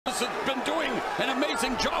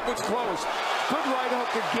outstanding job with close. Good right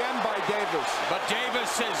hook again by Davis. But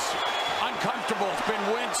Davis is uncomfortable. He's been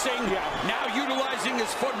wincing. Yeah. Now utilizing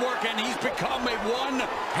his footwork, and he's become a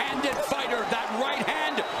one-handed fighter. That right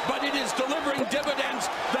hand, but it is delivering dividends.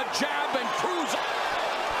 The jab and Cruz.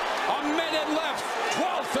 A minute left.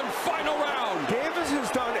 12th and final round. Davis has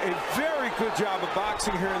done a very good job of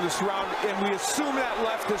boxing here in this round, and we assume that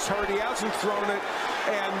left is hurt. He hasn't thrown it,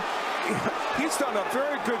 and he's done a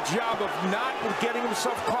very good job of not getting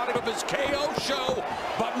himself caught up of his KO show.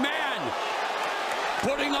 But man,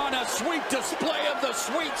 putting on a sweet display of the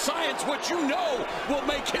sweet science, which you know will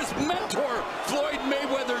make his mentor, Floyd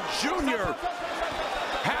Mayweather Jr.,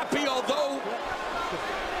 happy, although,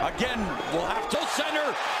 again, we'll have to center,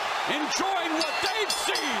 enjoying what they've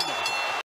seen.